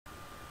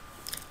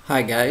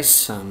Hi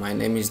guys, my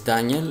name is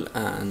Daniel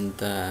and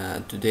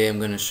today I'm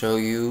going to show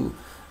you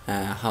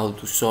how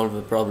to solve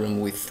a problem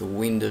with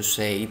Windows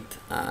 8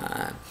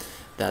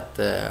 that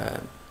the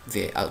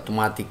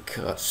automatic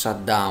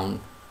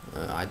shutdown.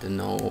 I don't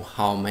know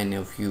how many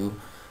of you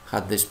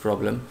had this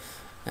problem,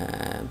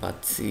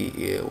 but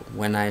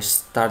when I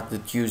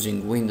started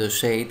using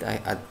Windows 8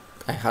 I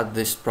had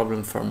this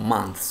problem for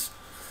months.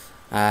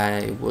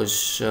 I was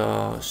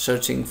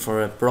searching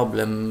for a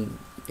problem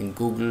in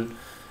Google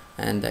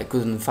and I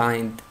couldn't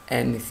find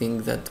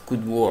anything that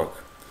could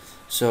work,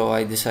 so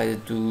I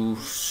decided to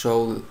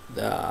show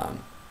the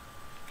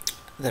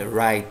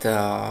right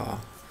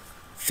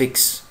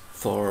fix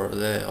for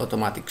the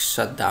automatic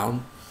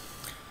shutdown,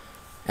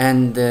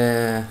 and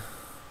the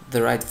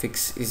right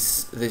fix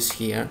is this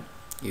here.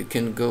 You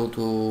can go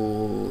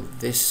to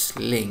this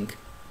link.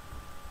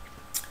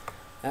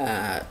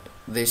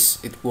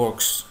 It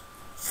works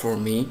for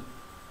me.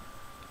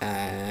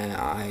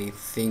 I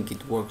think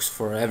it works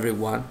for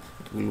everyone.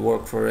 It will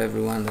work for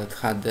everyone that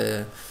had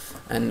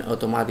an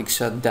automatic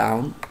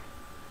shutdown.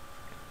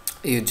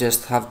 You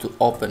just have to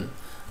open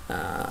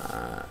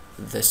the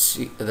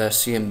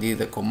CMD,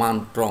 the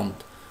command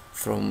prompt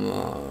from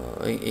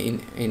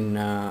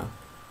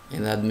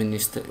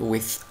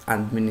with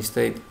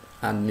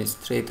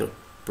administrator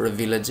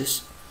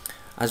privileges,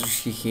 as you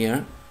see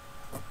here.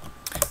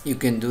 You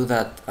can do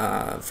that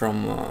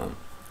from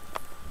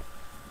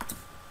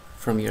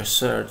your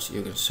search.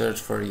 You can search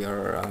for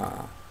your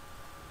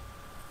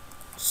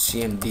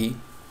CMD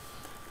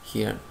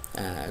here,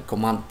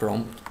 command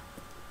prompt,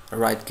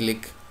 right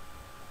click,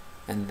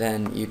 and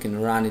then you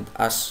can run it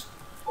as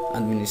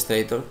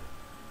administrator,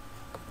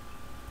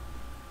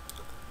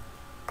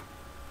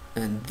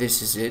 and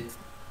this is it.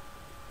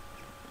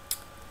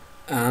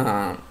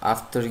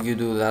 After you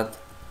do that,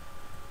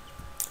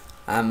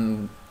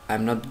 I'm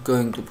not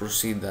going to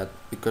proceed that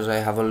because I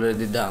have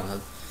already done that,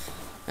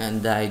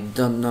 and I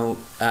don't know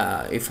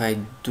if I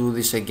do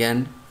this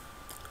again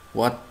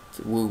what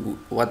will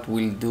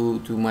do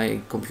to my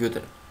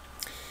computer.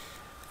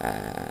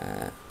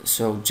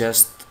 So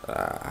just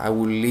I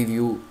will leave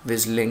you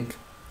this link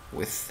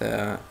with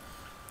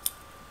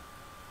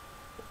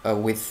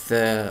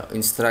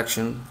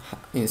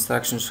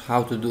instructions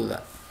how to do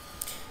that.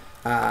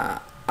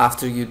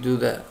 After you do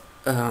the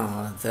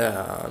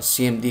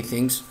CMD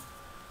things,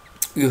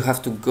 you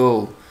have to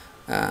go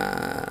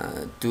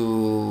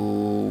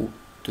to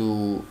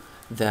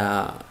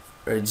the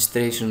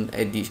registration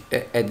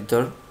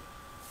editor,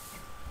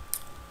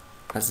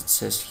 as it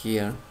says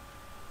here,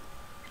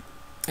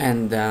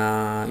 and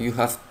you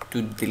have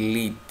to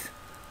delete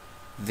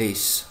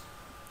these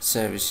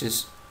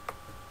services.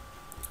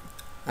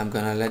 I'm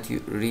gonna let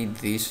you read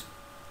this.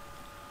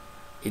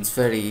 It's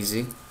very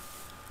easy.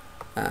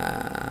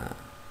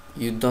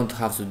 You don't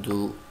have to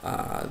do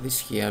this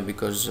here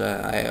because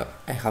I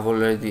have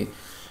already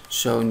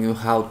shown you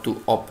how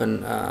to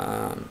open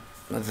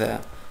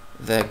the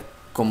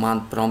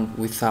command prompt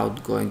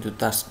without going to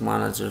task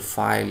manager,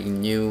 file,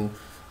 new,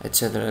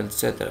 etc,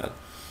 etc.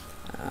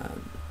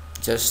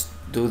 Just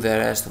do the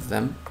rest of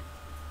them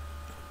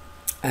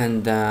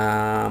and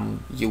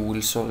you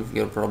will solve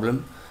your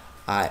problem.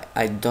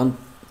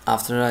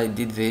 After I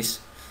did this,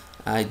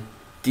 I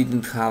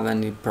didn't have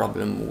any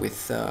problem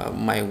with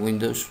my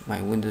Windows.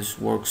 My Windows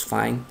works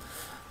fine.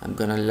 I'm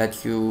gonna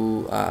let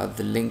you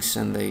the links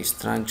and the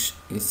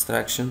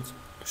instructions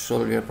to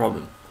solve your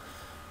problem.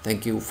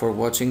 Thank you for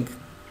watching.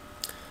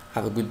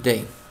 Have a good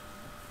day.